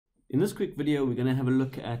In this quick video, we're going to have a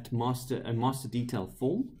look at a master detail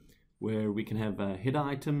form where we can have header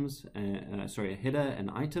and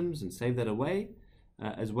items and save that away,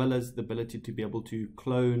 as well as the ability to be able to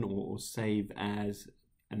clone or save as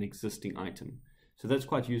an existing item. So that's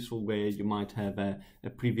quite useful where you might have a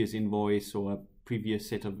previous invoice or a previous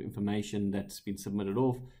set of information that's been submitted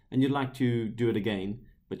off and you'd like to do it again,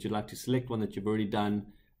 but you'd like to select one that you've already done,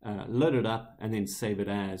 load it up and then save it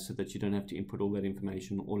as, so that you don't have to input all that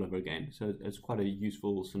information all over again. So it's quite a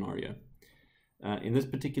useful scenario. In this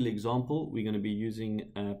particular example, we're going to be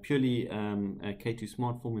using purely a K2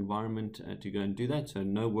 SmartForm environment to go and do that. So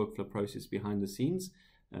no workflow process behind the scenes.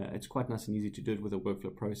 It's quite nice and easy to do it with a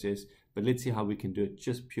workflow process, but let's see how we can do it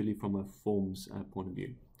just purely from a forms point of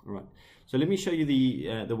view. All right. So let me show you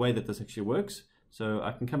the way that this actually works. So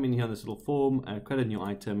I can come in here on this little form, create a new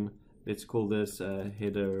item. Let's call this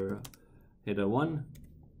header 1.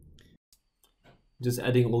 Just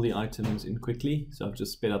adding all the items in quickly. So I've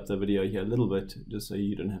just sped up the video here a little bit, just so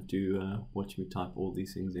you don't have to watch me type all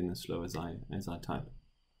these things in as slow as I type.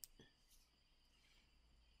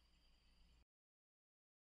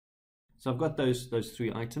 So I've got those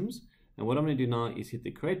 3 items, and what I'm going to do now is hit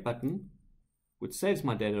the create button, which saves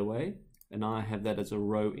my data away, and now I have that as a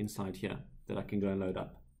row inside here that I can go and load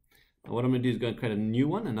up. Now what I'm going to do is go and create a new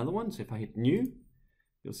one, another one. So if I hit new,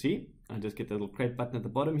 you'll see I just get the little create button at the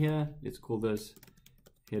bottom here. Let's call this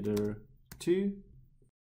header 2.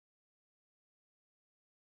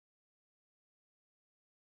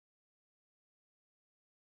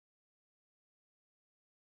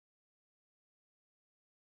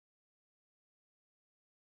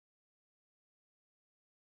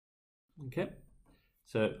 Okay,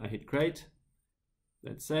 so I hit create,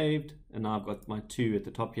 that's saved, and now I've got my 2 at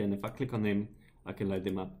the top here, and if I click on them, I can load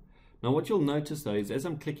them up. Now what you'll notice though is as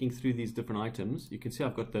I'm clicking through these different items, you can see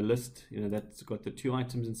I've got the list, that's got the 2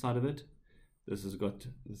 items inside of it. This has got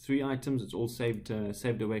the 3 items, it's all saved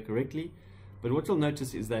away correctly. But what you'll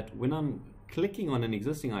notice is that when I'm clicking on an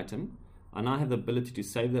existing item, I now have the ability to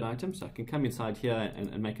save that item, so I can come inside here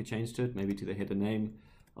and make a change to it, maybe to the header name.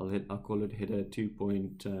 I'll call it header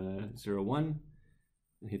 2.01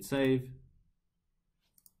 and hit save.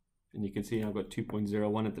 And you can see I've got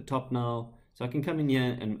 2.01 at the top now. So I can come in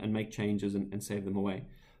here and make changes and save them away.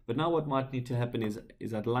 But now what might need to happen is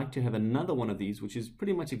I'd like to have another one of these, which is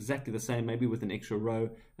pretty much exactly the same, maybe with an extra row.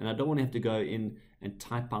 And I don't want to have to go in and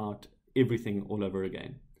type out everything all over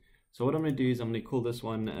again. So what I'm going to do is I'm going to call this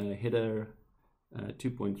one header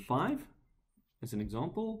 2.5 as an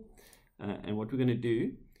example. And what we're going to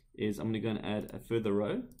do is I'm going to go and add a further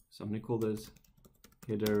row. So I'm going to call this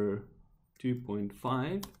header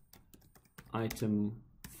 2.5 item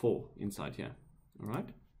 4 inside here. All right.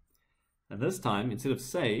 Now this time, instead of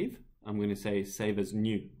save, I'm going to say save as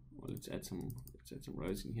new. Well, let's add some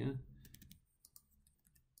rows in here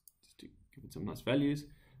just to give it some nice values.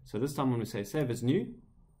 So this time I'm going to say save as new.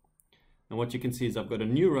 And what you can see is I've got a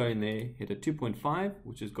new row in there, header 2.5,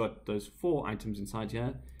 which has got those 4 items inside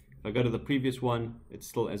here. If I go to the previous one, it's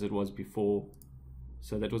still as it was before.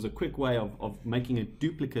 So that was a quick way of making a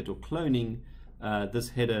duplicate or cloning this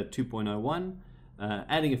header 2.01,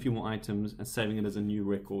 adding a few more items and saving it as a new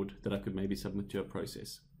record that I could maybe submit to a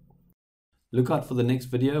process. Look out for the next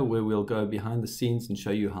video where we'll go behind the scenes and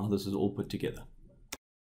show you how this is all put together.